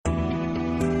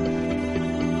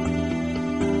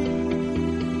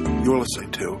You're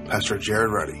listening to Pastor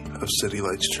Jared Ruddy of City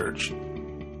Lights Church.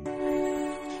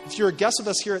 If you're a guest with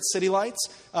us here at City Lights,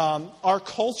 our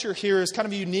culture here is kind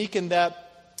of unique in that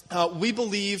we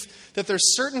believe that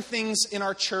there's certain things in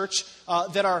our church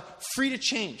that are free to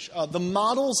change. The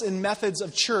models and methods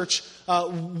of church,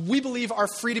 we believe, are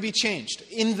free to be changed,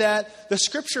 in that the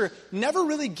Scripture never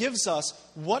really gives us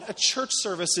what a church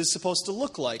service is supposed to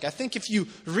look like. I think if you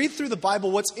read through the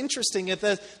Bible, what's interesting is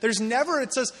that there's never,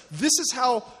 it says, this is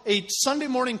how a Sunday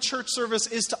morning church service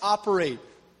is to operate.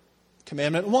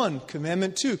 Commandment 1,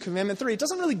 Commandment 2, Commandment 3. It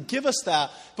doesn't really give us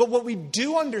that. But what we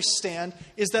do understand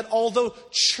is that although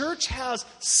church has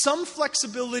some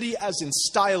flexibility as in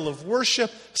style of worship,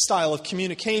 style of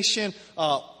communication,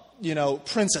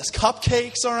 Princess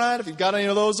Cupcakes, all right? If you've got any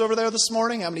of those over there this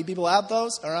morning, how many people have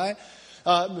those, all right?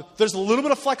 There's a little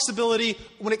bit of flexibility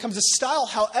when it comes to style.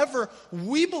 However,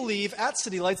 we believe at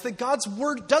City Lights that God's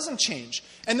Word doesn't change.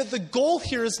 And that the goal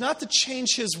here is not to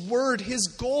change His Word. His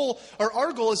goal, or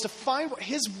our goal, is to find what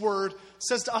His Word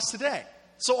says to us today.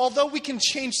 So although we can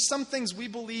change some things, we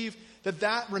believe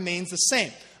that remains the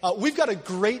same. We've got a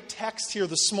great text here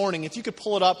this morning. If you could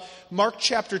pull it up, Mark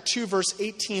chapter 2, verse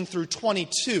 18 through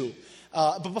 22.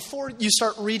 But before you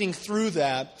start reading through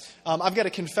that, I've got a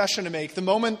confession to make. The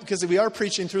moment, because we are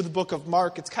preaching through the book of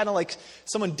Mark, it's kind of like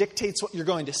someone dictates what you're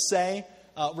going to say,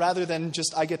 rather than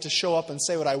just I get to show up and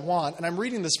say what I want. And I'm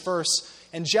reading this verse,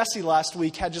 and Jesse last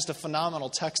week had just a phenomenal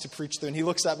text to preach through. And he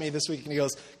looks at me this week and he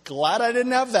goes, glad I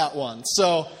didn't have that one.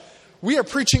 So we are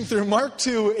preaching through Mark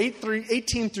 2,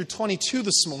 18 through 22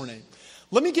 this morning.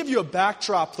 Let me give you a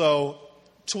backdrop, though,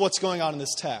 to what's going on in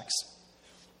this text.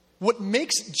 What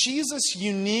makes Jesus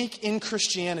unique in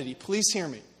Christianity, please hear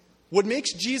me. What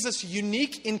makes Jesus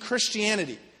unique in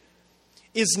Christianity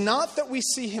is not that we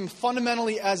see Him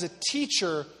fundamentally as a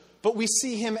teacher, but we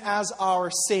see Him as our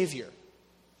Savior.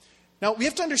 Now, we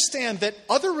have to understand that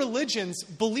other religions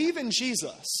believe in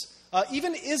Jesus.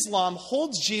 Even Islam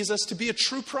holds Jesus to be a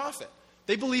true prophet.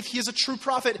 They believe He is a true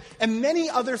prophet. And many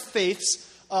other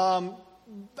faiths,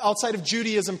 outside of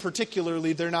Judaism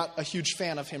particularly, they're not a huge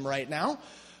fan of Him right now.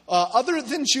 Other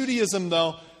than Judaism,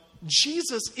 though,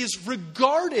 Jesus is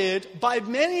regarded by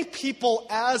many people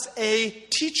as a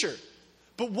teacher.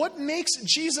 But what makes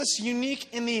Jesus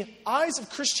unique in the eyes of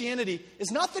Christianity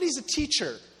is not that He's a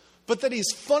teacher, but that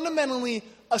He's fundamentally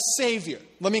a Savior.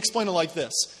 Let me explain it like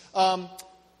this.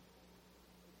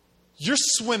 You're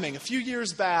swimming. A few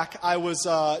years back, I was,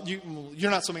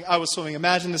 you're not swimming, I was swimming.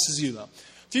 Imagine this is you, though.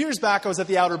 A few years back, I was at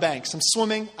the Outer Banks. I'm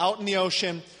swimming out in the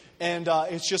ocean, and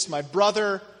it's just my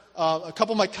brother, a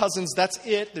couple of my cousins, that's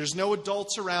it. There's no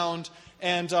adults around.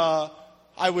 And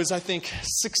I was, I think,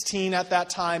 16 at that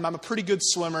time. I'm a pretty good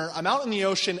swimmer. I'm out in the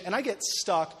ocean, and I get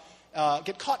stuck,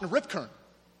 get caught in a rip current.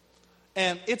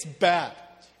 And it's bad.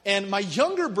 And my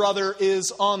younger brother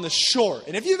is on the shore.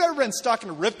 And if you've ever been stuck in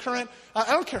a rip current, I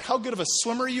don't care how good of a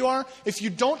swimmer you are. If you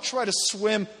don't try to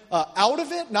swim out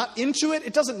of it, not into it,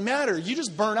 it doesn't matter. You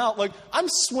just burn out. Like, I'm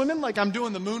swimming like I'm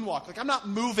doing the moonwalk. Like, I'm not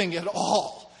moving at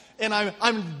all. And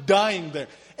I'm dying there.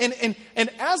 And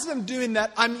as I'm doing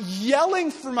that, I'm yelling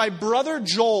for my brother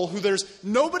Joel, who there's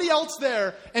nobody else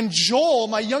there. And Joel,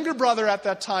 my younger brother at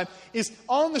that time, is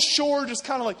on the shore, just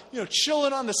kind of like,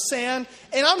 chilling on the sand.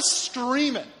 And I'm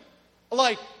screaming.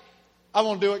 Like, I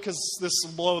won't do it because this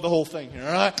will blow the whole thing here,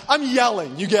 all right? I'm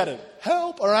yelling. You get it.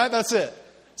 Help, all right? That's it.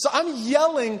 So I'm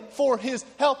yelling for his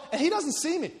help, and he doesn't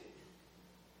see me.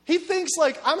 He thinks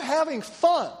like I'm having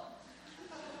fun.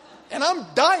 And I'm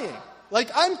dying. Like,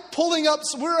 I'm pulling up.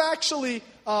 So we're actually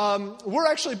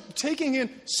taking in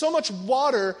so much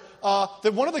water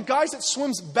that one of the guys that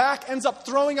swims back ends up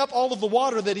throwing up all of the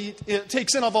water that he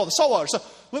takes in of all the salt water. So,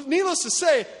 needless to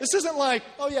say, this isn't like,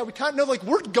 oh yeah, we kind of know, like,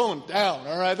 we're going down.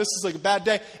 All right, this is like a bad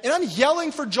day. And I'm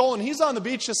yelling for Joel, and he's on the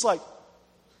beach, just like.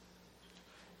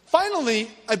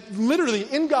 Finally, literally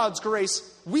in God's grace,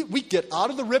 we get out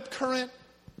of the rip current.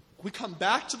 We come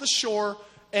back to the shore.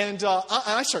 And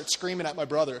I start screaming at my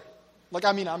brother. Like,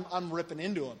 I mean, I'm ripping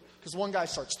into him. Because one guy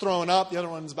starts throwing up. The other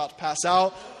one's about to pass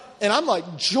out. And I'm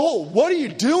like, Joel, what are you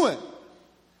doing?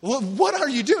 What are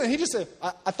you doing? He just said,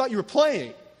 I thought you were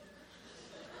playing.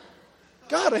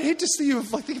 God, I hate to see you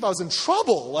think if I was in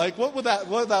trouble. Like, what would that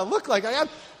look like? I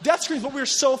have death screams, but we're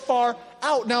so far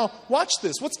out. Now, watch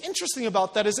this. What's interesting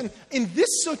about that is in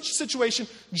this situation,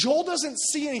 Joel doesn't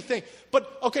see anything.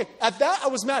 But, okay, at that I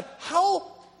was mad.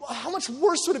 How much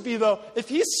worse would it be, though, if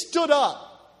he stood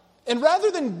up and rather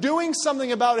than doing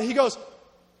something about it, he goes,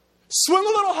 swim a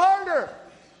little harder.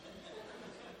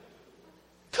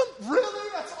 Really?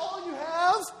 That's all you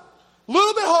have? A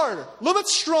little bit harder, a little bit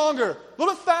stronger, a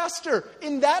little bit faster.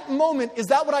 In that moment, is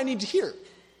that what I need to hear?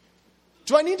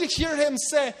 Do I need to hear him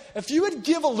say, if you would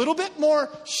give a little bit more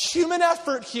human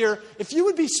effort here, if you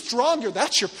would be stronger,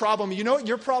 that's your problem. You know what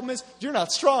your problem is? You're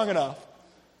not strong enough.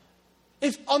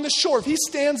 If on the shore, if he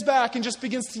stands back and just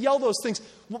begins to yell those things,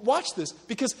 watch this,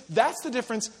 because that's the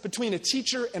difference between a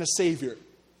teacher and a savior.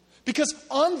 Because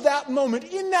in that moment,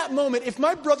 if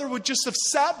my brother would just have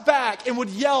sat back and would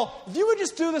yell, if you would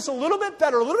just do this a little bit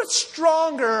better, a little bit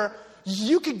stronger,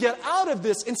 you could get out of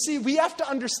this. And see, we have to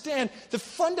understand that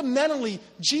fundamentally,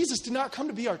 Jesus did not come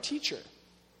to be our teacher.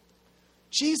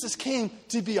 Jesus came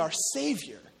to be our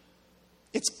Savior.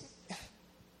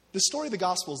 The story of the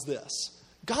gospel is this.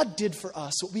 God did for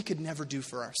us what we could never do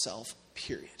for ourselves,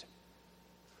 period.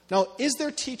 Now, is there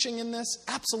teaching in this?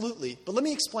 Absolutely. But let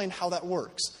me explain how that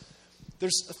works.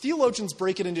 Theologians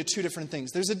break it into two different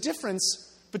things. There's a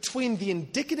difference between the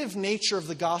indicative nature of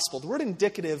the gospel. The word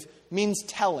indicative means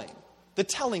telling. The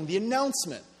telling, the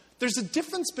announcement. There's a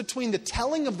difference between the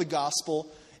telling of the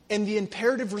gospel and the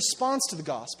imperative response to the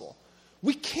gospel.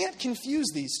 We can't confuse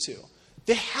these two.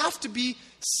 They have to be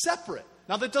separate.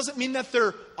 Now, that doesn't mean that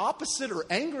they're opposite or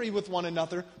angry with one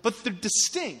another, but they're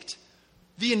distinct.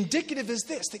 The indicative is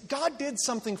this, that God did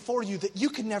something for you that you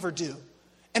could never do.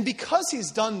 And because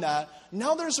he's done that,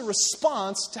 now there's a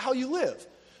response to how you live.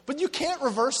 But you can't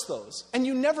reverse those, and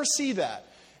you never see that.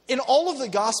 In all of the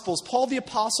Gospels, Paul the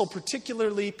Apostle,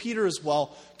 particularly Peter as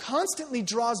well, constantly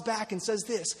draws back and says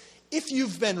this, if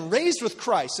you've been raised with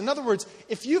Christ, in other words,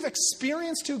 if you've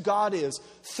experienced who God is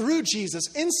through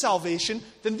Jesus in salvation,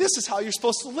 then this is how you're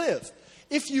supposed to live.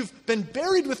 If you've been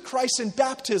buried with Christ in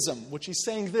baptism, which he's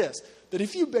saying this, that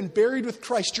if you've been buried with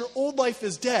Christ, your old life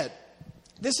is dead.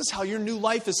 This is how your new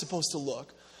life is supposed to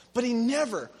look. But he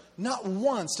never, not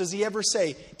once, does he ever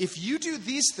say, if you do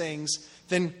these things,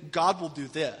 then God will do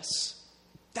this.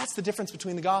 That's the difference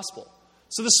between the gospel.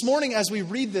 So this morning, as we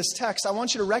read this text, I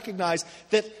want you to recognize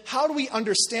that how do we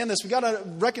understand this? We've got to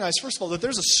recognize, first of all, that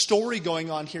there's a story going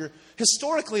on here,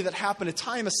 historically, that happened, a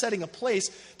time, a setting, a place,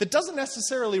 that doesn't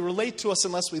necessarily relate to us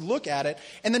unless we look at it.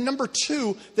 And then number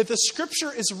two, that the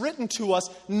scripture is written to us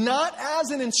not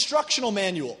as an instructional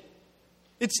manual.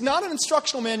 It's not an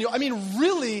instructional manual. I mean,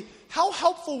 really, how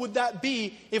helpful would that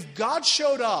be if God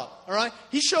showed up, all right?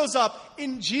 He shows up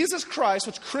in Jesus Christ,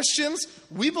 which Christians,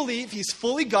 we believe he's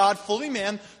fully God, fully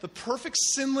man, the perfect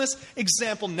sinless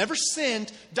example, never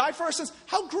sinned, died for our sins.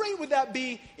 How great would that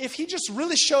be if he just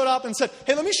really showed up and said,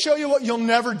 hey, let me show you what you'll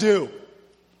never do.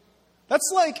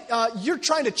 That's like you're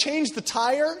trying to change the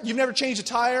tire. You've never changed a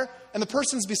tire, and the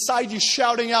person's beside you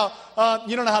shouting out,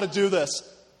 you don't know how to do this.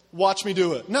 Watch me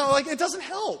do it. No, it doesn't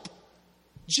help.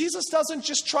 Jesus doesn't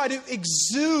just try to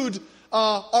exude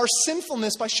our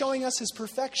sinfulness by showing us his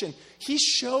perfection. He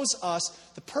shows us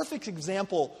the perfect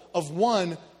example of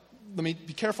one, let me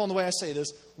be careful in the way I say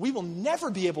this, we will never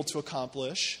be able to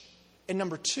accomplish, and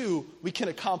number two, we can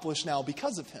accomplish now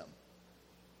because of him.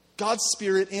 God's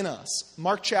Spirit in us.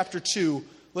 Mark chapter 2,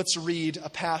 let's read a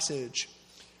passage.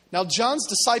 Now John's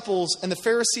disciples and the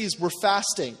Pharisees were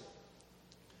fasting.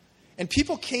 And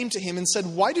people came to him and said,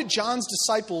 why do John's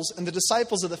disciples and the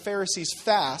disciples of the Pharisees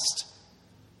fast,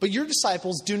 but your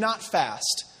disciples do not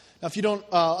fast? Now, if you don't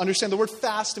understand, the word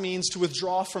fast means to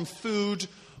withdraw from food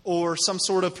or some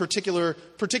sort of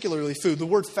particularly food. The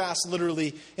word fast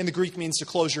literally in the Greek means to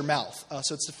close your mouth.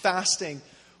 So it's fasting.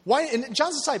 Why? And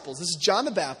John's disciples, this is John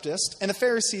the Baptist and the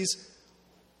Pharisees,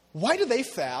 why do they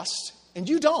fast and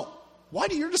you don't? Why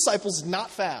do your disciples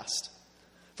not fast?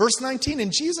 Verse 19,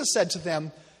 and Jesus said to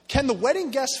them, can the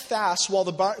wedding guests fast while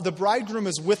the bridegroom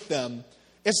is with them?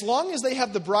 As long as they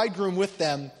have the bridegroom with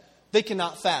them, they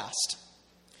cannot fast.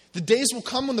 The days will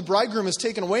come when the bridegroom is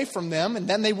taken away from them, and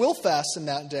then they will fast in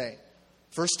that day.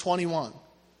 Verse 21.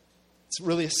 It's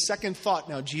really a second thought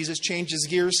now. Jesus changes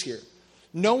gears here.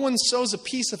 No one sews a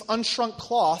piece of unshrunk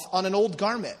cloth on an old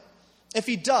garment. If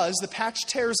he does, the patch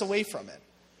tears away from it,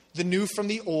 the new from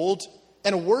the old,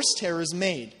 and a worse tear is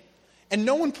made. And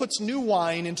no one puts new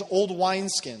wine into old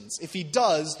wineskins. If he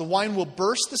does, the wine will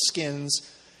burst the skins,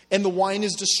 and the wine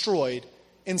is destroyed,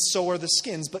 and so are the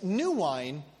skins. But new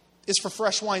wine is for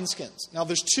fresh wineskins. Now,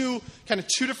 there's two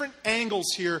different angles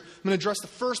here. I'm going to address the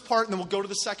first part, and then we'll go to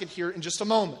the second here in just a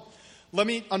moment. Let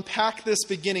me unpack this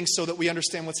beginning so that we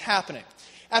understand what's happening.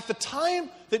 At the time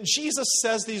that Jesus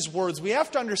says these words, we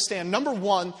have to understand, number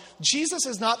one, Jesus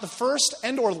is not the first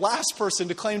and or last person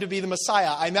to claim to be the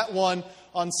Messiah. I met one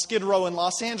on Skid Row in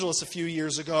Los Angeles a few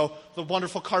years ago, the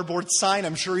wonderful cardboard sign.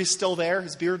 I'm sure he's still there.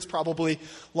 His beard's probably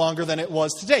longer than it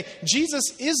was today.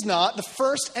 Jesus is not the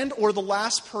first and or the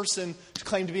last person to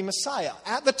claim to be Messiah.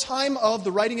 At the time of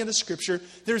the writing of the scripture,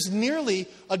 there's nearly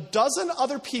a dozen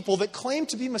other people that claim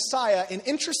to be Messiah, and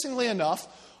interestingly enough,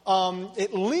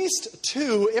 at least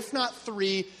 2, if not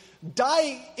 3,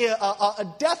 die a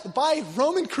death by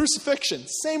Roman crucifixion,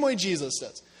 same way Jesus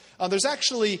does. There's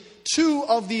actually 2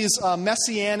 of these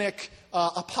messianic,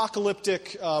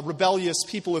 apocalyptic, rebellious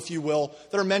people, if you will,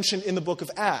 that are mentioned in the book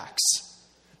of Acts.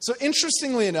 So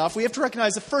interestingly enough, we have to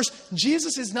recognize that first,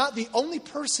 Jesus is not the only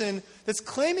person that's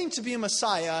claiming to be a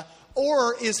Messiah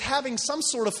or is having some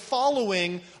sort of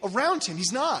following around him.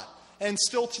 He's not. And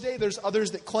still today, there's others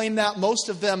that claim that. Most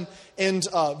of them end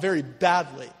very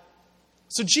badly.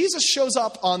 So Jesus shows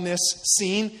up on this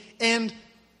scene, and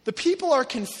the people are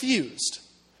confused.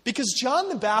 Because John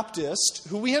the Baptist,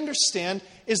 who we understand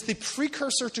is the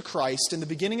precursor to Christ in the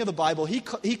beginning of the Bible, he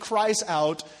cries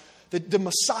out that the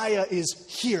Messiah is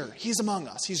here. He's among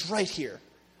us. He's right here.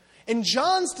 And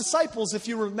John's disciples, if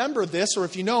you remember this, or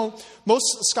if you know, most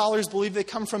scholars believe they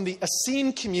come from the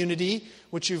Essene community,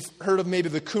 which you've heard of maybe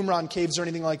the Qumran caves or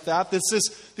anything like that.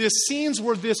 The Essenes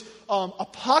were this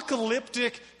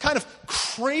apocalyptic, kind of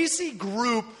crazy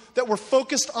group that were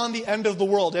focused on the end of the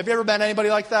world. Have you ever met anybody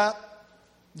like that?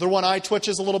 Their one eye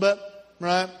twitches a little bit,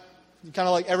 right? Kind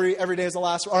of like every day is the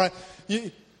last. All right.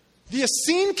 The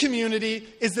Essene community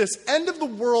is this end of the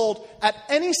world. At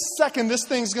any second, this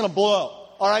thing's going to blow.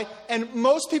 All right? And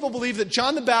most people believe that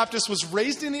John the Baptist was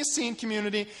raised in the Essene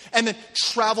community and then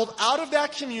traveled out of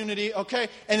that community, okay,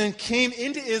 and then came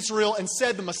into Israel and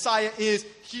said the Messiah is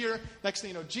here. Next thing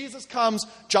you know, Jesus comes.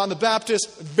 John the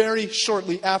Baptist, very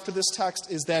shortly after this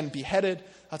text, is then beheaded.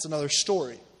 That's another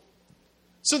story.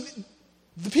 So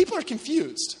the people are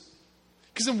confused.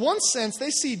 Because in one sense,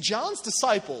 they see John's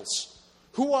disciples,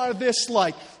 who are this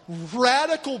like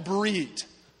radical breed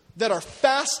that are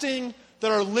fasting,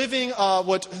 that are living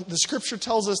what the scripture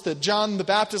tells us that John the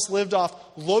Baptist lived off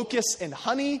locusts and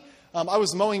honey. I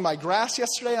was mowing my grass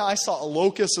yesterday. I saw a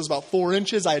locust. It was about 4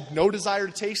 inches. I had no desire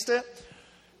to taste it.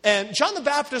 And John the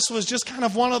Baptist was just kind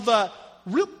of one of the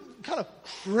real kind of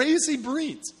crazy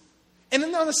breeds. And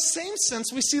in the same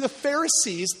sense, we see the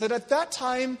Pharisees that at that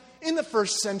time in the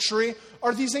first century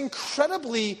are these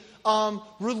incredibly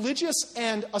religious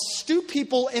and astute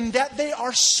people in that they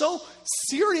are so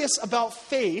serious about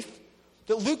faith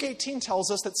that Luke 18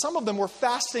 tells us that some of them were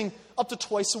fasting up to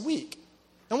twice a week.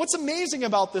 And what's amazing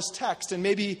about this text, and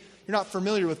maybe you're not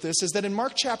familiar with this, is that in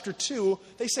Mark chapter 2,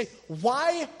 they say,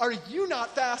 why are you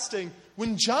not fasting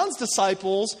when John's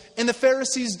disciples and the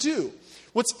Pharisees do?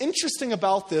 What's interesting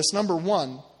about this, number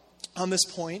one, on this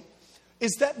point,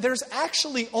 is that there's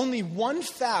actually only one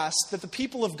fast that the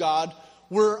people of God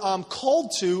were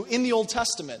called to in the Old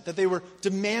Testament, that they were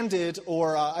demanded,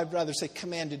 or I'd rather say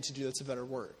commanded to do. That's a better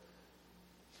word.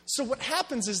 So what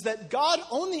happens is that God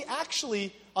only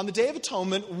actually, on the Day of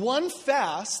Atonement, one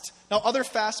fast. Now other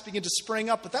fasts begin to spring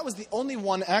up, but that was the only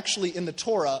one actually in the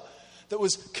Torah that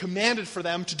was commanded for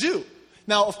them to do.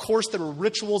 Now, of course, there were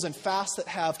rituals and fasts that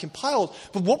have compiled,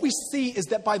 but what we see is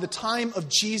that by the time of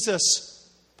Jesus,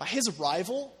 by his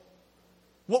arrival,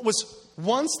 what was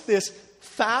once this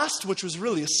fast, which was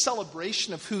really a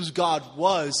celebration of whose God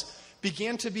was,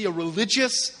 began to be a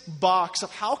religious box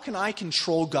of how can I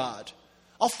control God?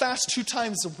 I'll fast 2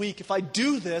 times a week. If I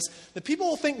do this, the people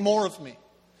will think more of me.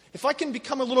 If I can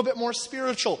become a little bit more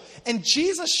spiritual. And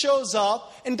Jesus shows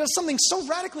up and does something so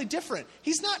radically different.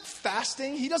 He's not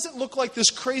fasting. He doesn't look like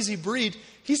this crazy breed.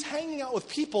 He's hanging out with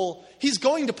people. He's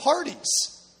going to parties.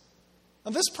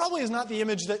 Now, this probably is not the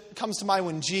image that comes to mind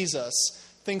when Jesus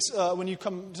thinks, when you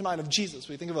come to mind of Jesus.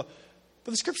 We think of but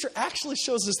the scripture actually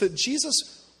shows us that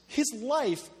Jesus, his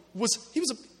life was,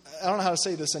 I don't know how to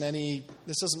say this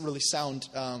this doesn't really sound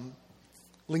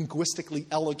linguistically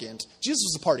elegant. Jesus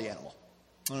was a party animal.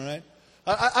 All right?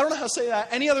 I don't know how to say that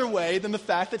any other way than the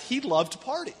fact that he loved to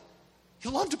party. He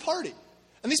loved to party.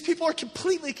 And these people are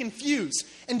completely confused.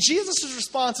 And Jesus'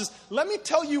 response is, let me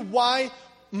tell you why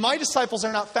my disciples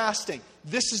are not fasting.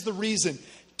 This is the reason.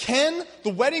 Can the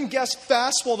wedding guests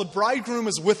fast while the bridegroom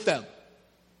is with them?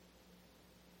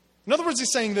 In other words,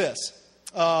 he's saying this.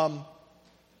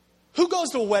 Who goes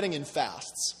to a wedding and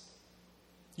fasts?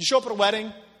 You show up at a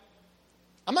wedding.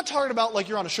 I'm not talking about like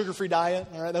you're on a sugar-free diet.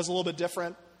 All right, that's a little bit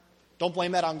different. Don't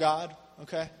blame that on God,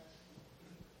 okay?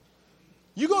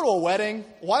 You go to a wedding.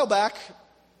 A while back,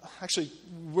 actually,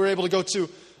 we were able to go to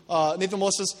Nathan and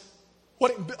Melissa's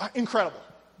wedding. Incredible.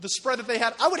 The spread that they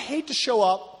had. I would hate to show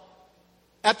up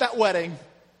at that wedding.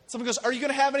 Someone goes, are you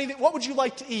going to have anything? What would you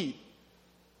like to eat?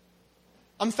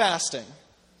 I'm fasting.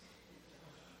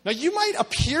 Now, you might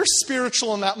appear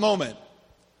spiritual in that moment,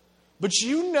 but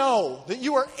you know that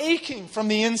you are aching from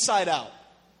the inside out.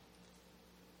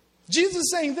 Jesus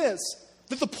is saying this,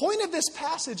 that the point of this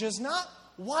passage is not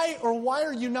why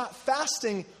are you not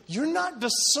fasting? You're not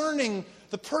discerning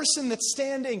the person that's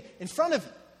standing in front of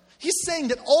you. He's saying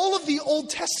that all of the Old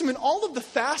Testament, all of the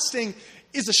fasting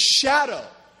is a shadow.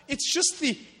 It's just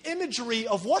the imagery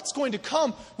of what's going to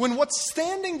come when what's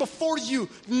standing before you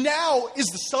now is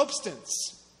the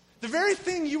substance. The very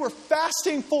thing you were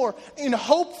fasting for and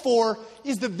hope for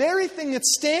is the very thing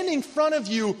that's standing in front of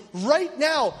you right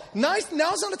now. Now's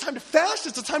not a time to fast,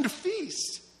 it's a time to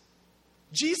feast.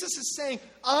 Jesus is saying,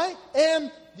 I am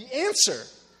the answer.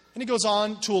 And he goes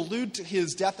on to allude to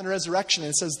his death and resurrection,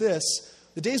 and says this: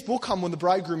 the days will come when the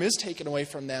bridegroom is taken away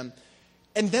from them,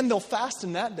 and then they'll fast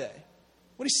in that day.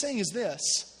 What he's saying is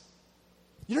this: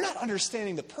 you're not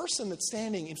understanding the person that's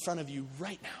standing in front of you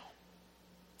right now.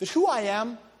 That who I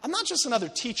am, I'm not just another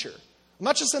teacher. I'm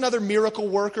not just another miracle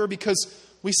worker, because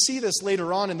we see this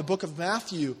later on in the book of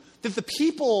Matthew, that the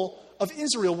people of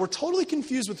Israel were totally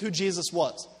confused with who Jesus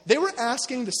was. They were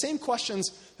asking the same questions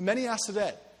that many ask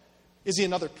today. Is he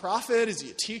another prophet? Is he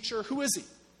a teacher? Who is he?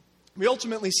 We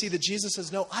ultimately see that Jesus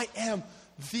says, no, I am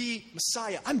the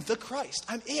Messiah. I'm the Christ.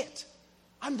 I'm it.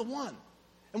 I'm the one.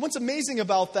 And what's amazing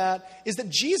about that is that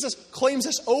Jesus claims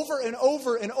this over and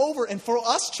over and over. And for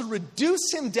us to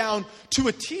reduce him down to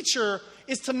a teacher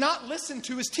is to not listen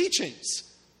to his teachings.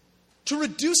 To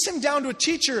reduce him down to a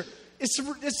teacher is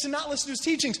to not listen to his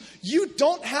teachings. You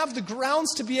don't have the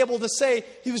grounds to be able to say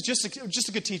he was just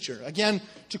a good teacher. Again,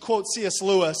 to quote C.S.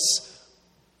 Lewis,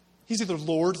 he's either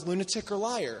Lord, lunatic, or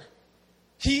liar.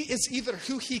 He is either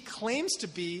who he claims to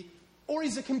be, or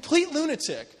he's a complete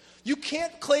lunatic. You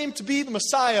can't claim to be the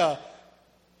Messiah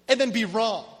and then be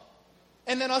wrong.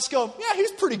 And then us go, yeah,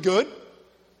 he's pretty good.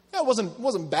 Yeah, it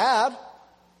wasn't bad.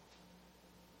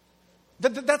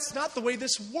 That's not the way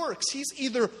this works. He's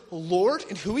either Lord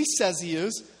in who he says he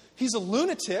is. He's a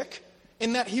lunatic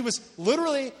in that he was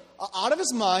literally out of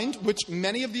his mind, which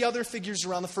many of the other figures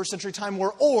around the first century time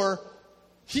were, or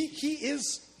he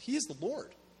is the Lord.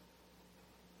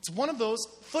 It's one of those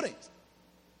footings.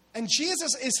 And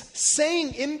Jesus is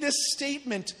saying in this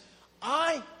statement,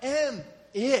 I am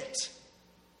it.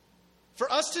 For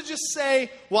us to just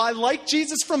say, well, I like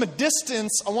Jesus from a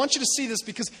distance, I want you to see this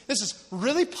because this is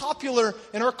really popular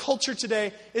in our culture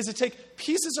today, is to take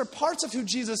pieces or parts of who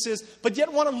Jesus is, but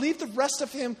yet want to leave the rest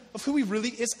of him, of who he really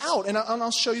is, out. And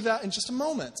I'll show you that in just a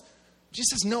moment. Jesus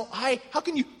says, no, how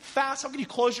can you fast? How can you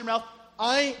close your mouth?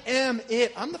 I am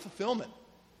it. I'm the fulfillment.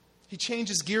 He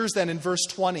changes gears then in verse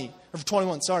 21.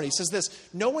 He says this: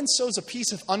 no one sews a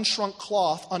piece of unshrunk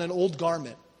cloth on an old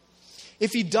garment.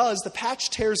 If he does, the patch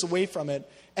tears away from it,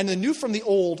 and the new from the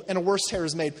old, and a worse tear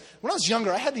is made. When I was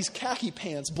younger, I had these khaki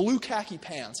pants, blue khaki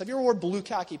pants. Have you ever worn blue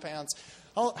khaki pants?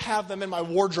 I don't have them in my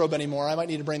wardrobe anymore. I might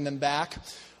need to bring them back.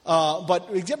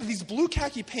 But we get these blue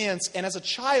khaki pants, and as a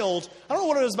child, I don't know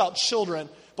what it is about children,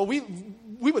 but we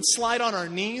would slide on our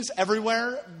knees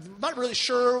everywhere. I'm not really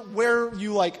sure where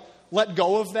you let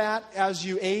go of that as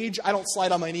you age. I don't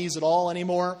slide on my knees at all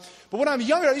anymore. But when I was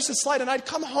younger, I used to slide, and I'd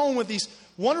come home with these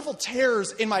wonderful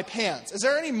tears in my pants. Is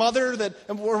there any mother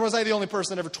or was I the only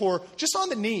person that ever tore just on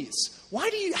the knees? How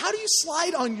do you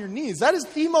slide on your knees? That is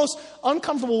the most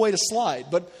uncomfortable way to slide.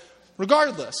 But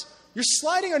regardless, you're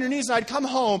sliding on your knees, and I'd come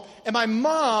home, and my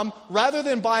mom, rather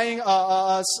than buying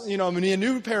a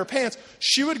new pair of pants,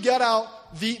 she would get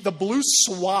out the blue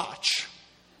swatch,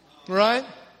 right?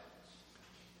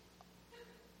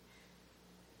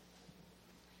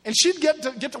 And she'd get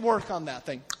to work on that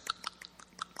thing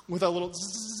with a little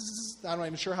zzz. I'm not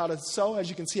even sure how to sew. As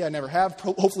you can see, I never have.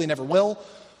 Hopefully never will.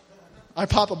 I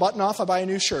pop a button off, I buy a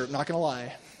new shirt. Not going to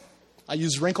lie. I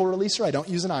use wrinkle releaser. I don't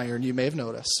use an iron. You may have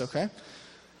noticed, okay?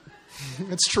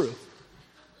 It's true.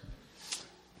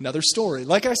 Another story.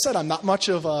 Like I said, I'm not much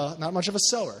of a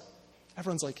sewer.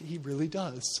 Everyone's like, he really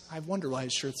does. I wonder why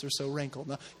his shirts are so wrinkled.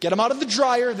 Now, get them out of the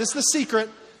dryer. This is the secret.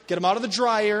 Get them out of the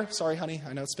dryer. Sorry, honey.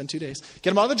 I know it's been 2 days.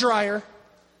 Get them out of the dryer.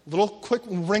 Little quick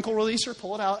wrinkle releaser.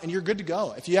 Pull it out, and you're good to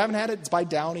go. If you haven't had it, it's by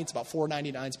Downey. It's about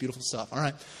 $4.99. It's beautiful stuff. All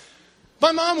right.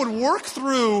 My mom would work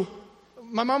through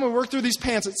these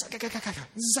pants.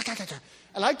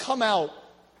 And I'd come out,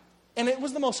 and it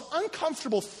was the most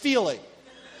uncomfortable feeling.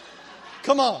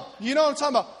 Come on. You know what I'm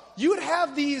talking about. You would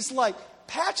have these,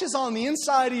 patches on the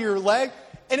inside of your leg,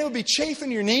 and it would be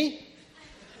chafing your knee.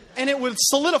 And it would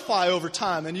solidify over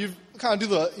time, and you'd kind of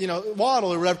do the,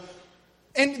 waddle or whatever.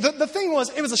 And the thing was,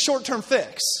 it was a short-term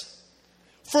fix.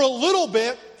 For a little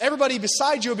bit, everybody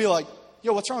beside you would be like,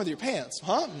 yo, what's wrong with your pants?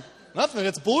 Huh? Nothing,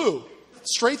 it's blue.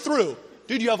 Straight through.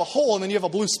 Dude, you have a hole, and then you have a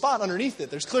blue spot underneath it.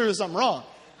 There's clearly something wrong.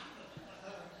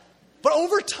 But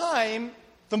over time,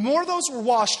 the more those were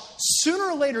washed, sooner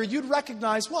or later, you'd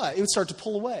recognize what? It would start to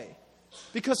pull away.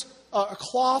 Because a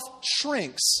cloth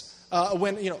shrinks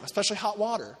when, especially hot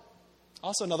water.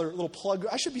 Also, another little plug.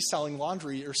 I should be selling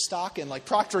laundry or stock in like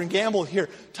Procter & Gamble here.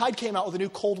 Tide came out with a new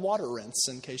cold water rinse,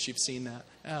 in case you've seen that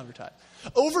advertised.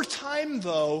 Over time,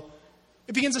 though,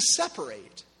 it begins to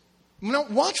separate. Now,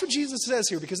 watch what Jesus says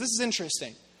here, because this is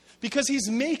interesting. Because he's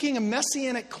making a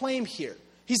messianic claim here.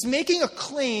 He's making a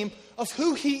claim of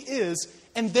who he is,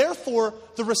 and therefore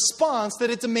the response that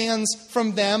it demands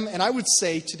from them, and I would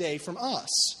say today from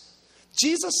us.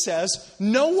 Jesus says,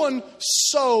 no one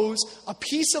sews a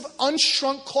piece of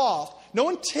unshrunk cloth. No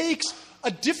one takes a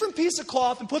different piece of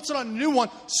cloth and puts it on a new one,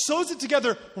 sews it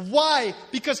together. Why?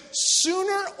 Because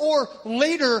sooner or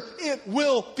later it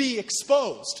will be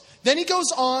exposed. Then he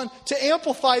goes on to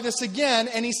amplify this again,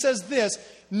 and he says this,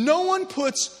 no one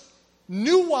puts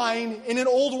new wine in an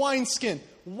old wineskin.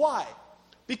 Why?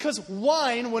 Because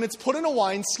wine, when it's put in a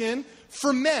wineskin,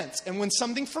 ferments. And when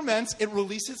something ferments, it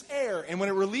releases air. And when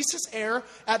it releases air,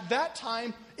 at that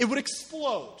time, it would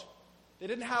explode. They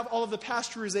didn't have all of the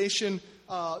pasteurization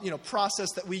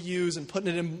process that we use and putting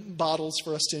it in bottles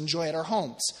for us to enjoy at our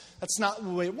homes. That's not the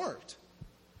way it worked.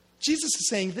 Jesus is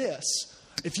saying this.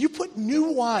 If you put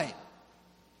new wine,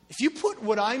 if you put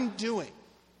what I'm doing,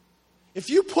 if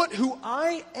you put who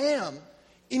I am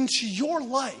into your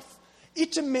life,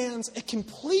 it demands a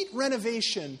complete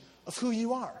renovation of who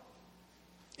you are.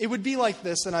 It would be like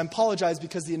this, and I apologize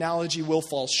because the analogy will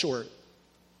fall short.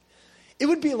 It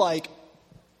would be like,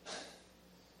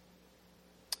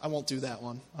 I won't do that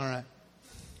one. All right.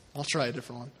 I'll try a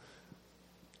different one.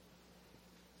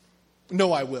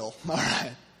 No, I will. All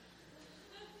right.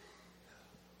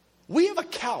 We have a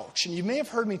couch, and you may have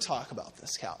heard me talk about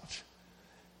this couch,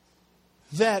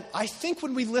 that I think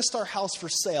when we list our house for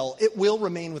sale, it will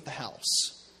remain with the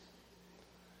house.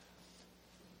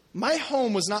 My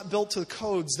home was not built to the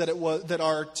codes that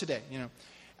are today.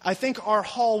 I think our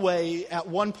hallway at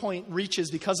one point reaches,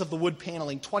 because of the wood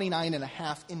paneling, 29 and a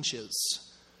half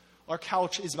inches. Our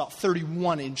couch is about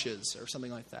 31 inches or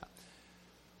something like that.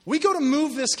 We go to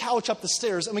move this couch up the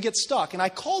stairs and we get stuck. And I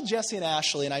called Jesse and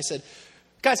Ashley and I said,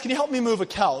 guys, can you help me move a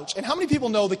couch? And how many people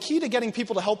know the key to getting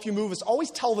people to help you move is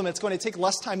always tell them it's going to take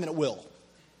less time than it will?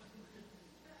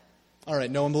 All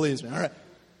right, no one believes me. All right.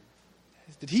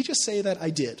 Did he just say that? I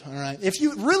did. All right. If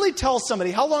you really tell somebody,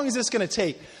 how long is this going to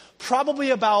take? Probably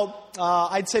about,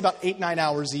 I'd say about 8-9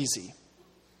 hours easy.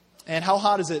 And how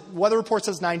hot is it? Weather report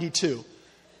says 92.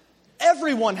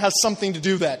 Everyone has something to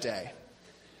do that day.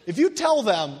 If you tell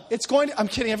them, it's going to, I'm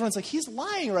kidding, everyone's like, he's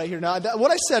lying right here. Now,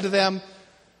 what I said to them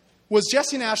was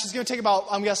Jesse and Ash is going to take about,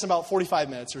 I'm guessing about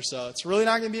 45 minutes or so. It's really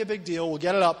not going to be a big deal. We'll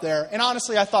get it up there. And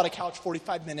honestly, I thought a couch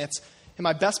 45 minutes. In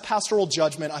my best pastoral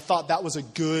judgment, I thought that was a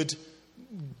good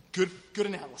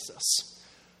analysis.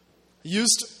 I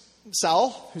used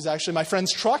Sal, who's actually my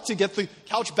friend's truck, to get the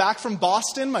couch back from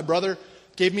Boston. My brother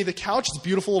gave me the couch. It's a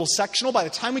beautiful little sectional. By the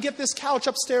time we get this couch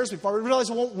upstairs, we've already realized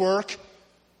it won't work.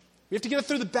 We have to get it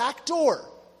through the back door.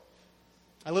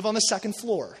 I live on the second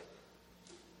floor.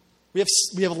 We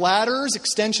have ladders,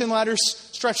 extension ladders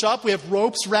stretched up. We have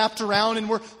ropes wrapped around, and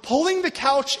we're pulling the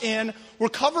couch in. We're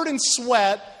covered in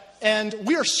sweat, and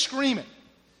we are screaming.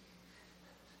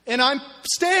 And I'm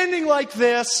standing like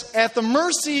this at the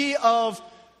mercy of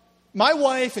my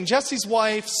wife and Jesse's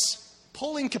wife's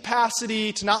pulling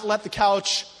capacity to not let the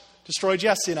couch destroy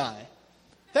Jesse and I.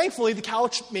 Thankfully, the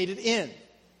couch made it in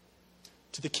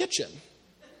to the kitchen.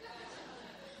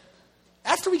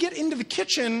 After we get into the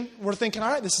kitchen, we're thinking, all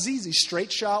right, this is easy.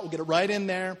 Straight shot. We'll get it right in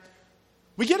there.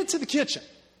 We get it to the kitchen.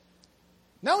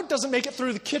 Now it doesn't make it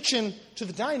through the kitchen to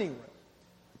the dining room.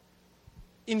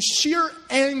 In sheer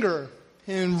anger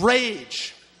and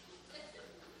rage,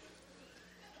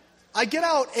 I get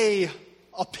out a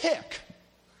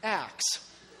pickaxe.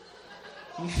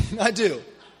 I do.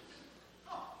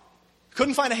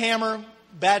 Couldn't find a hammer.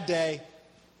 Bad day.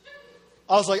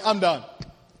 I was like, I'm done.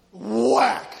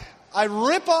 Whack. I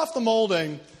rip off the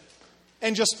molding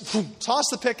and just toss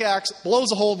the pickaxe,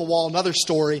 blows a hole in the wall, another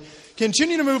story.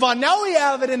 Continue to move on. Now we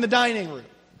have it in the dining room.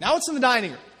 Now it's in the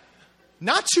dining room.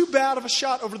 Not too bad of a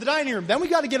shot over the dining room. Then we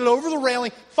got to get it over the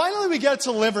railing. Finally, we get it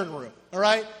to the living room. All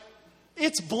right?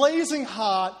 It's blazing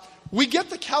hot. We get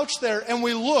the couch there, and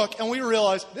we look, and we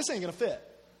realize, this ain't going to fit.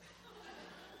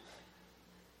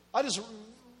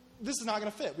 This is not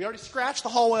going to fit. We already scratched the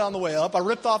hallway on the way up. I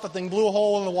ripped off the thing, blew a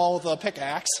hole in the wall with a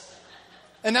pickaxe,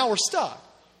 and now we're stuck.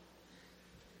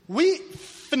 We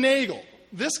finagle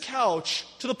this couch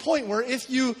to the point where if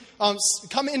you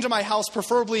come into my house,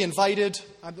 preferably invited,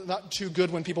 I'm not too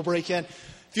good when people break in.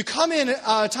 If you come in,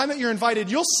 time that you're invited,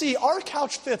 you'll see our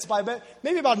couch fits by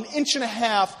maybe about 1.5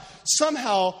 inches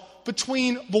somehow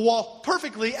between the wall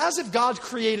perfectly, as if God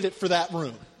created it for that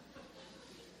room.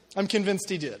 I'm convinced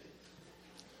he did.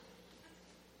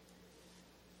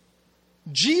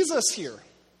 Jesus here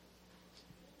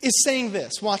is saying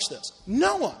this. Watch this.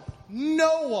 No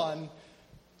one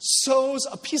sews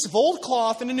a piece of old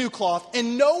cloth in a new cloth,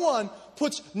 and no one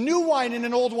puts new wine in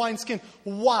an old wineskin.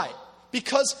 Why?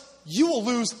 Because you will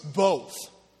lose both.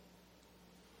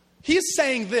 He is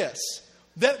saying this,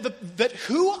 that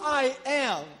who I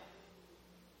am,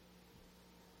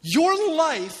 your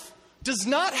life does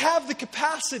not have the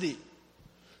capacity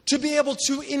to be able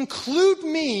to include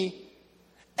me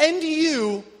and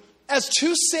you as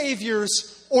two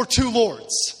saviors or two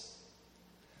lords.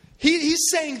 He's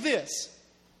saying this: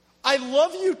 I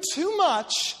love you too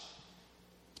much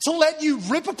to let you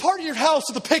rip apart your house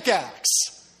with a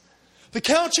pickaxe. The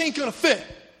couch ain't gonna fit.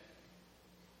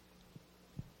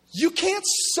 You can't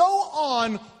sew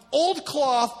on old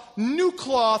cloth, new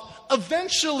cloth.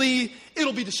 Eventually,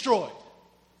 it'll be destroyed.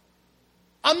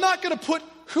 I'm not going to put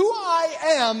who I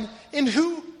am in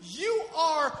who you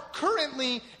are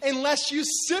currently unless you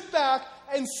sit back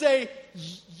and say,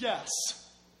 yes.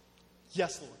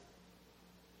 Yes, Lord.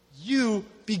 You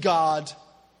be God,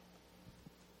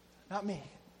 not me.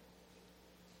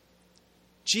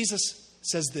 Jesus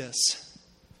says this: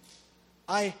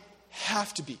 I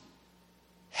have to be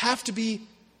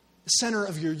the center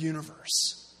of your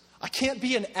universe. I can't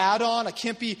be an add-on. I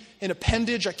can't be an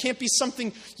appendage. I can't be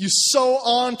something you sew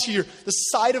on to the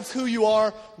side of who you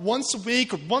are once a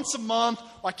week or once a month.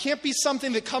 I can't be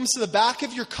something that comes to the back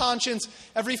of your conscience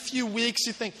every few weeks.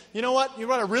 You think, you know what?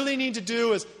 What I really need to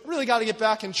do is I really got to get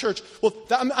back in church. Well,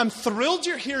 I'm thrilled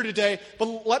you're here today,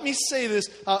 but let me say this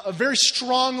very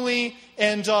strongly,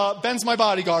 and Ben's my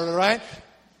bodyguard, all right?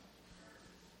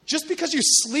 Just because you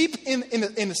sleep in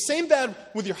the same bed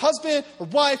with your husband or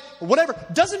wife or whatever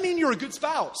doesn't mean you're a good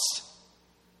spouse.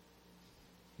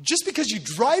 Just because you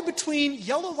drive between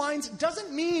yellow lines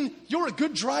doesn't mean you're a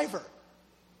good driver.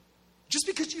 Just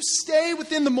because you stay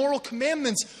within the moral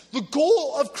commandments, the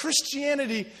goal of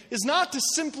Christianity is not to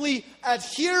simply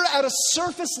adhere at a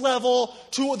surface level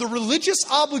to the religious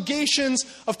obligations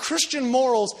of Christian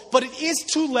morals, but it is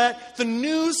to let the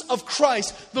news of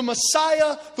Christ, the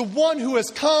Messiah, the one who has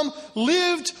come,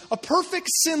 lived a perfect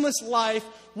sinless life,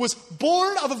 was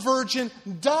born of a virgin,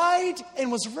 died,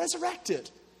 and was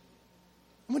resurrected.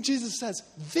 And when Jesus says,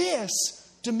 this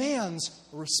demands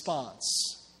a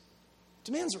response.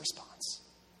 Demands a response.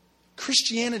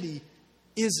 Christianity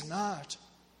is not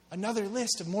another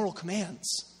list of moral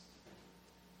commands.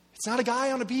 It's not a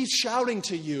guy on a beach shouting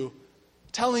to you,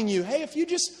 telling you, hey, if you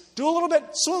just do a little bit,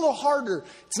 swim a little harder.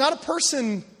 It's not a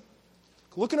person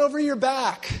looking over your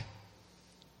back,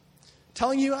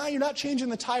 telling you, you're not changing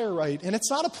the tire right. And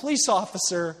it's not a police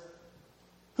officer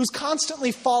who's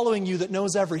constantly following you that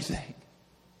knows everything.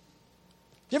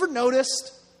 You ever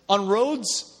noticed on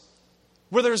roads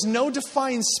where there's no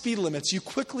defined speed limits, you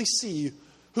quickly see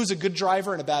who's a good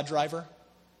driver and a bad driver?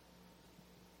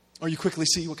 Or you quickly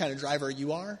see what kind of driver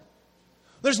you are?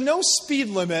 There's no speed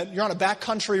limit. You're on a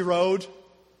backcountry road.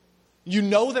 You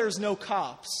know there's no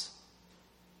cops.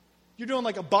 You're doing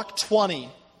like $120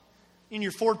 in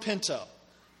your Ford Pinto.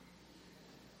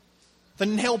 The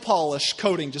nail polish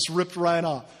coating just ripped right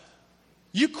off.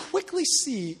 You quickly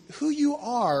see who you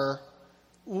are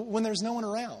when there's no one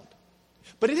around.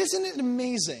 But isn't it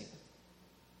amazing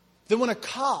that when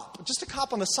just a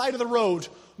cop on the side of the road,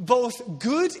 both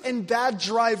good and bad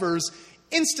drivers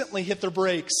instantly hit their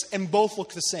brakes and both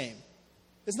look the same?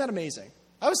 Isn't that amazing?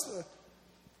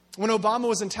 When Obama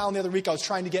was in town the other week, I was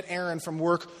trying to get Aaron from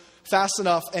work fast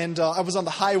enough, and I was on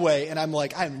the highway, and I'm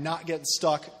like, I'm not getting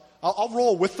stuck. I'll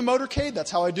roll with the motorcade,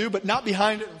 that's how I do, but not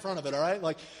behind it, in front of it, all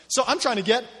right? So I'm trying to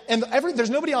get, and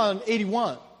there's nobody on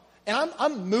 81, and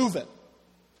I'm moving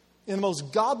in the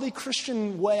most godly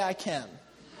Christian way I can.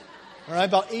 All right,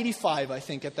 about 85, I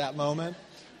think, at that moment.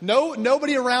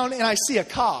 Nobody around, and I see a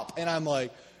cop, and I'm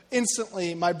like,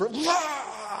 instantly, and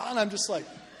I'm just like,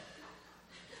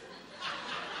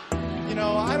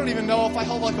 I don't even know if I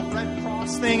held like a Red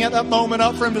Cross thing at that moment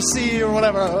up for him to see or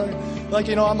whatever.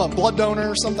 I'm a blood donor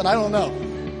or something, I don't know.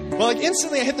 But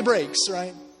instantly I hit the brakes,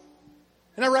 right?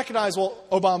 And I recognized,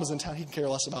 Obama's in town. He can care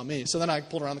less about me. So then I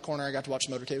pulled around the corner. I got to watch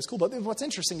the motorcade. It was cool. But what's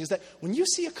interesting is that when you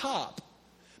see a cop,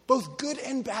 both good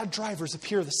and bad drivers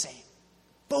appear the same.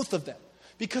 Both of them.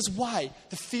 Because why?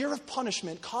 The fear of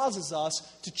punishment causes us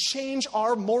to change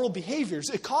our moral behaviors.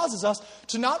 It causes us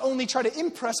to not only try to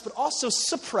impress, but also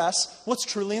suppress what's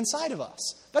truly inside of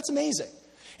us. That's amazing.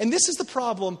 And this is the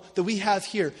problem that we have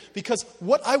here, because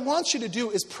what I want you to do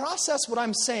is process what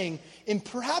I'm saying in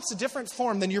perhaps a different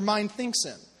form than your mind thinks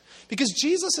in. Because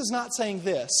Jesus is not saying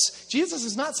this. Jesus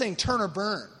is not saying turn or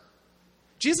burn.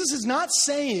 Jesus is not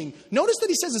saying, notice that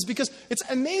he says this because it's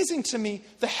amazing to me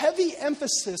the heavy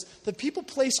emphasis that people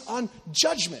place on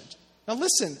judgment. Now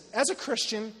listen, as a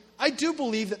Christian, I do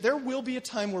believe that there will be a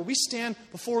time where we stand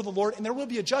before the Lord and there will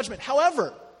be a judgment.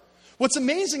 However, what's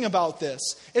amazing about this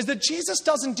is that Jesus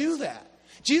doesn't do that.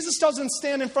 Jesus doesn't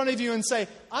stand in front of you and say,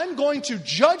 I'm going to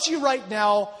judge you right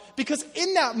now because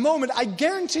in that moment, I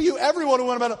guarantee you everyone will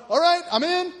want to all right, I'm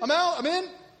in, I'm out, I'm in.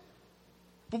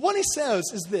 But what he says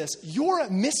is this, you're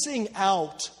missing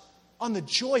out on the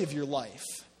joy of your life.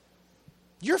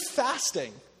 You're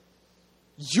fasting.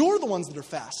 You're the ones that are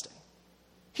fasting.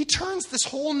 He turns this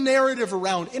whole narrative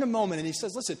around in a moment and he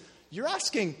says, listen, you're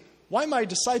asking why my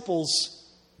disciples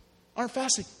aren't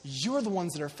fasting. You're the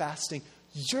ones that are fasting.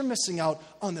 You're missing out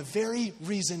on the very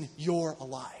reason you're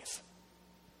alive.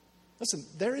 Listen,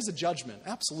 there is a judgment,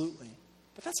 absolutely.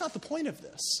 But that's not the point of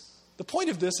this. The point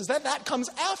of this is that comes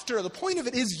after. The point of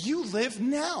it is you live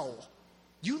now.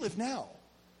 You live now.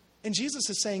 And Jesus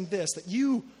is saying this, that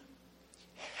you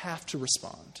have to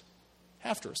respond.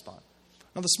 Have to respond.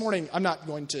 Now this morning, I'm not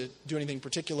going to do anything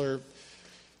particular.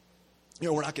 We're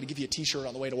not going to give you a t-shirt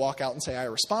on the way to walk out and say I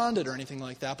responded or anything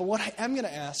like that. But what I am going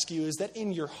to ask you is that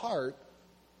in your heart,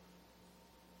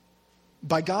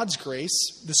 by God's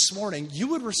grace, this morning, you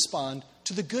would respond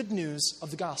to the good news of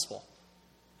the gospel.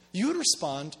 You would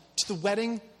respond to the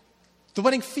wedding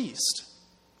feast.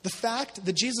 The fact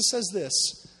that Jesus says this,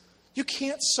 you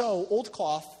can't sew old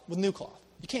cloth with new cloth.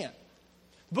 You can't.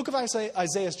 The book of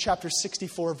Isaiah chapter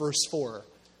 64, verse 4,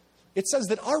 it says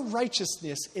that our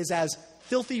righteousness is as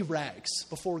filthy rags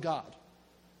before God.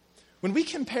 When we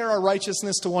compare our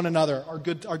righteousness to one another, our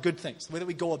good things, the way that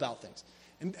we go about things.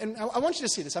 And I want you to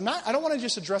see this. I don't want to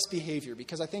just address behavior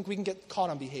because I think we can get caught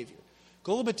on behavior.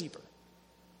 Go a little bit deeper.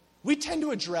 We tend to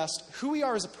address who we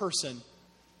are as a person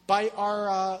by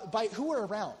who we're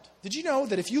around. Did you know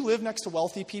that if you live next to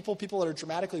wealthy people that are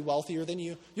dramatically wealthier than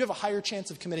you, you have a higher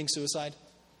chance of committing suicide?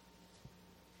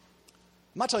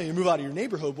 I'm not telling you to move out of your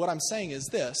neighborhood. What I'm saying is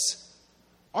this.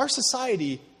 Our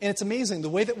society, and it's amazing, the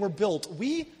way that we're built,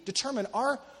 we determine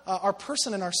our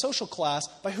person and our social class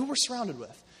by who we're surrounded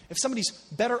with. If somebody's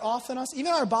better off than us,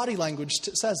 even our body language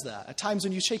says that. At times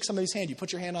when you shake somebody's hand, you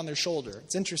put your hand on their shoulder.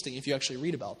 It's interesting if you actually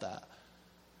read about that.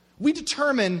 We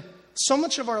determine so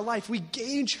much of our life, we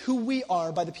gauge who we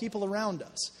are by the people around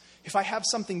us. If I have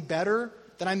something better,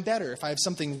 then I'm better. If I have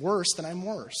something worse, then I'm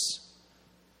worse.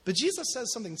 But Jesus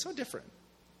says something so different.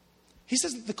 He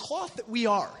says that the cloth that we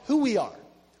are, who we are,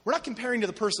 we're not comparing to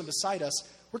the person beside us.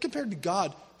 We're compared to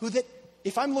God, who that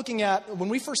if I'm looking at, when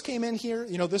we first came in here,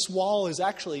 this wall is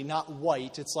actually not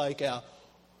white. It's like, I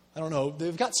don't know,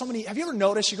 they've got so many. Have you ever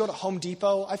noticed you go to Home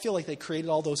Depot? I feel like they created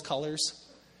all those colors.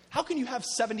 How can you have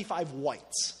 75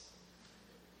 whites?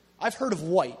 I've heard of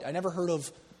white. I never heard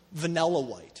of vanilla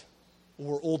white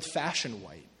or old-fashioned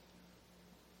white.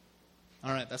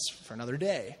 All right, that's for another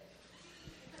day.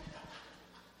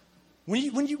 When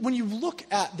you look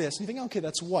at this and you think, okay,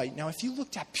 that's white. Now, if you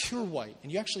looked at pure white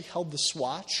and you actually held the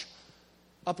swatch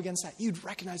up against that, you'd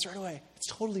recognize right away it's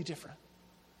totally different.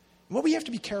 And what we have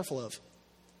to be careful of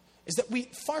is that we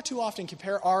far too often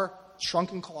compare our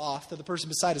shrunken cloth to the person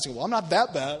beside us and go, well, I'm not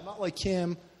that bad. I'm not like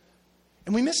him.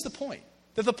 And we miss the point.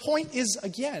 That the point is,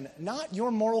 again, not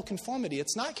your moral conformity.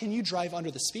 It's not can you drive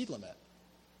under the speed limit.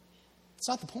 It's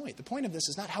not the point. The point of this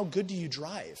is not how good do you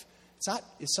drive. It's not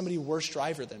is somebody a worse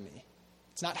driver than me.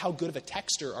 It's not how good of a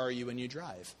texter are you when you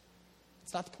drive.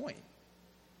 It's not the point.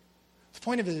 The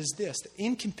point of it is this, that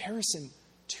in comparison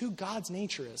to God's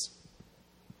nature is,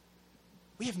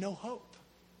 we have no hope.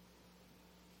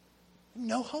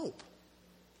 No hope.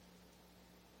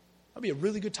 That'd be a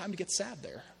really good time to get sad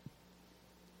there.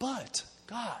 But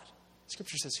God,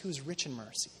 Scripture says, who is rich in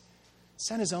mercy,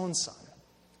 sent his own Son.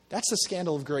 That's the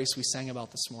scandal of grace we sang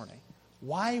about this morning.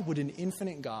 Why would an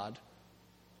infinite God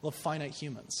love finite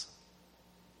humans?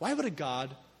 Why would a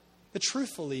God that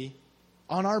truthfully,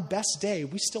 on our best day,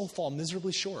 we still fall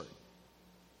miserably short?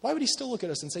 Why would he still look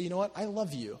at us and say, you know what, I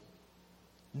love you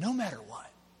no matter what?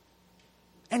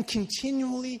 And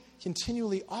continually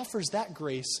offers that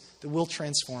grace that will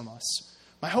transform us.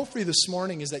 My hope for you this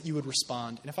morning is that you would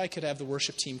respond. And if I could have the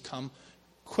worship team come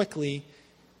quickly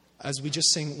as we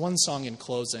just sing one song in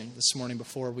closing this morning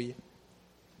before we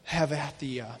have at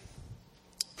the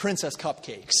Princess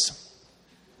Cupcakes.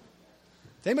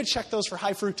 Did anybody check those for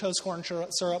high fructose corn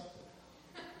syrup?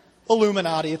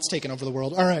 Illuminati, it's taken over the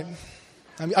world. All right.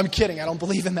 I'm kidding. I don't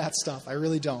believe in that stuff. I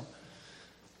really don't.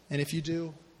 And if you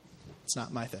do, it's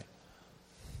not my thing.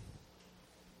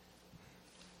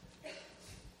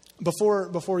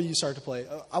 Before you start to play,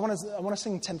 I want to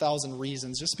sing 10,000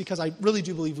 Reasons, just because I really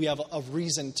do believe we have a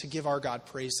reason to give our God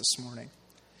praise this morning.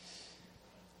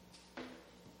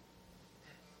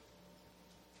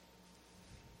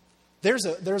 There's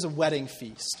a wedding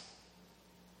feast.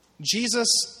 Jesus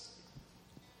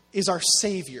is our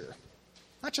Savior,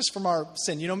 not just from our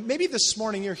sin. You know, maybe this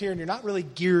morning you're here and you're not really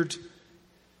geared.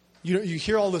 You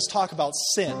hear all this talk about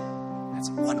sin. It's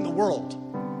what in the world?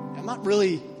 I'm not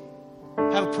really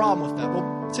have a problem with that.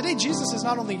 Well, today Jesus is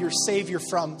not only your Savior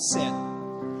from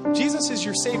sin. Jesus is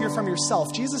your Savior from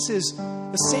yourself. Jesus is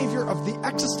the Savior of the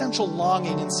existential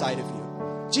longing inside of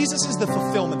you. Jesus is the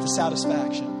fulfillment, the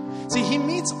satisfaction. See, he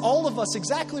meets all of us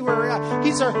exactly where we're at.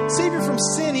 He's our Savior from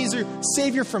sin. He's your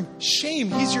Savior from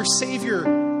shame. He's your Savior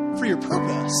for your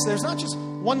purpose. There's not just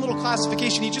one little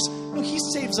classification. He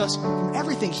saves us from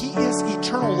everything. He is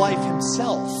eternal life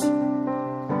himself.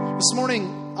 This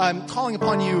morning, I'm calling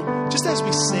upon you, just as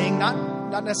we sing,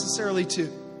 not necessarily to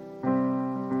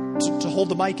hold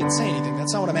the mic and say anything.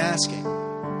 That's not what I'm asking.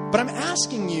 But I'm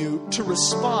asking you to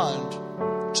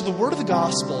respond to the word of the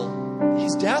gospel,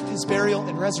 his death, his burial,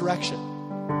 and resurrection.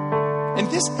 And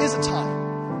this is a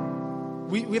time.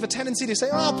 We have a tendency to say,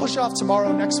 I'll push it off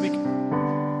tomorrow, next week.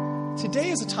 Today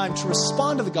is a time to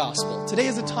respond to the gospel. Today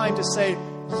is a time to say,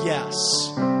 yes,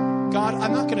 God,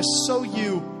 I'm not going to sow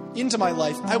you into my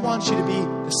life. I want you to be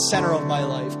the center of my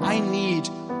life. I need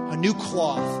a new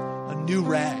cloth, a new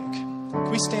rag. Can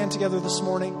we stand together this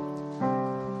morning?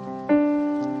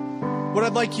 What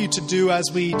I'd like you to do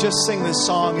as we just sing this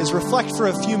song is reflect for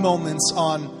a few moments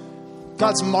on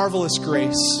God's marvelous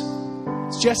grace.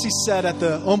 As Jesse said at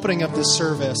the opening of this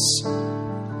service,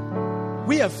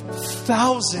 we have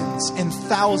thousands and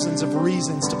thousands of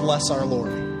reasons to bless our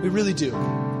Lord. We really do.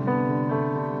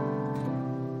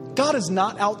 God is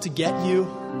not out to get you.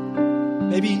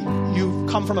 Maybe you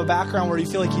come from a background where you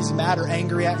feel like he's mad or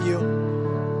angry at you.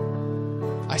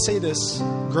 I say this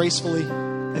gracefully.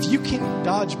 If you can't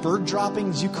dodge bird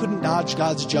droppings, you couldn't dodge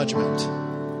God's judgment.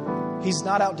 He's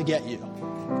not out to get you.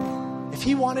 If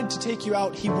he wanted to take you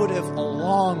out, he would have a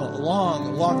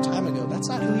long time ago. That's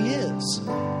not who he is.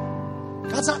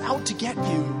 God's not out to get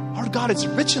you. Our God is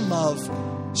rich in love,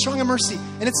 strong in mercy.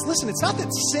 And it's not that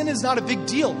sin is not a big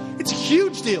deal. It's a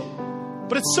huge deal.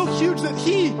 But it's so huge that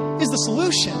he is the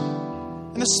solution.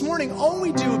 And this morning, all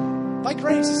we do by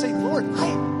grace is say, Lord,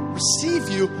 I receive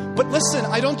you. But listen,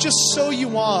 I don't just sew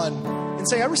you on and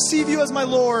say, I receive you as my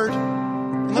Lord,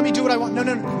 and let me do what I want. No.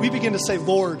 We begin to say,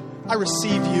 Lord, I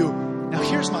receive you. Now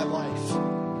here's my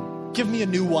life. Give me a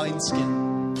new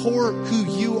wineskin. Pour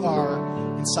who you are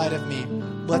inside of me.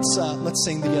 Let's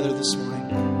sing together this morning.